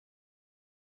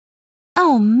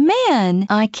Oh man,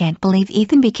 I can't believe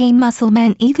Ethan became Muscle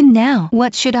Man even now.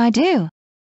 What should I do?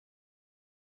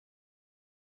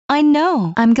 I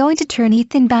know. I'm going to turn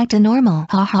Ethan back to normal.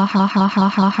 Ha ha ha ha ha ha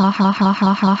ha ha ha ha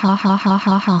ha ha ha ha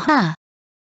ha ha ha.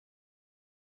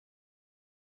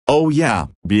 Oh yeah,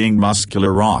 being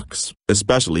muscular rocks,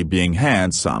 especially being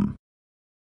handsome.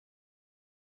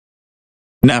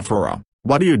 Nefera,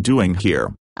 what are you doing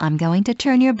here? I'm going to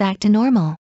turn you back to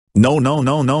normal. No no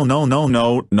no no no no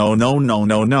no no no no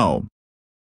no no.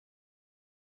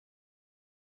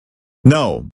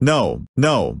 No, no,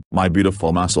 no, my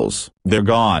beautiful muscles, they're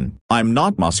gone. I'm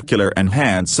not muscular and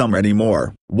handsome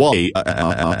anymore. Wait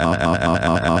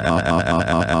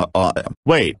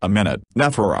a minute,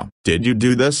 Nefera, did you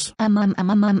do this?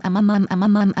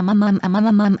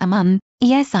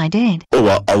 Yes, I did.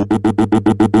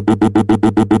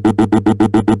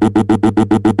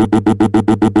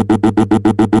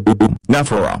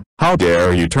 Nefera, how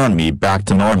dare you turn me back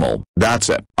to normal? That's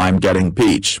it, I'm getting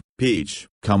Peach. Peach,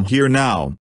 come here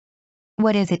now.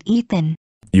 What is it, Ethan?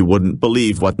 You wouldn't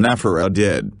believe what Nefera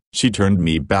did. She turned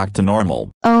me back to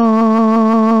normal. Oh,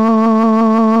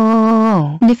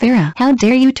 Nefera, how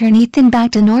dare you turn Ethan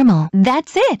back to normal?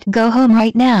 That's it. Go home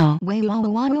right now.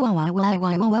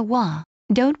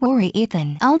 Don't worry,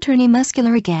 Ethan. I'll turn you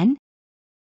muscular again.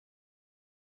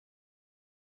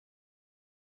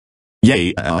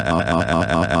 Yay!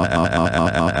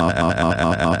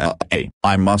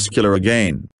 I'm muscular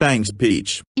again. Thanks,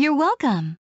 Peach. You're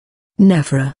welcome.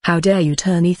 Nefera, how dare you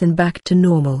turn Ethan back to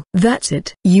normal? That's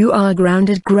it. You are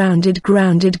grounded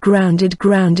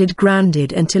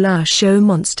until our show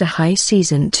Monster High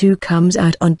Season 2 comes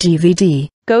out on DVD.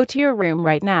 Go to your room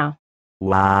right now.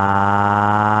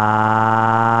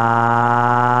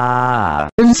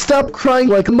 And stop crying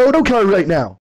like a motor car right now.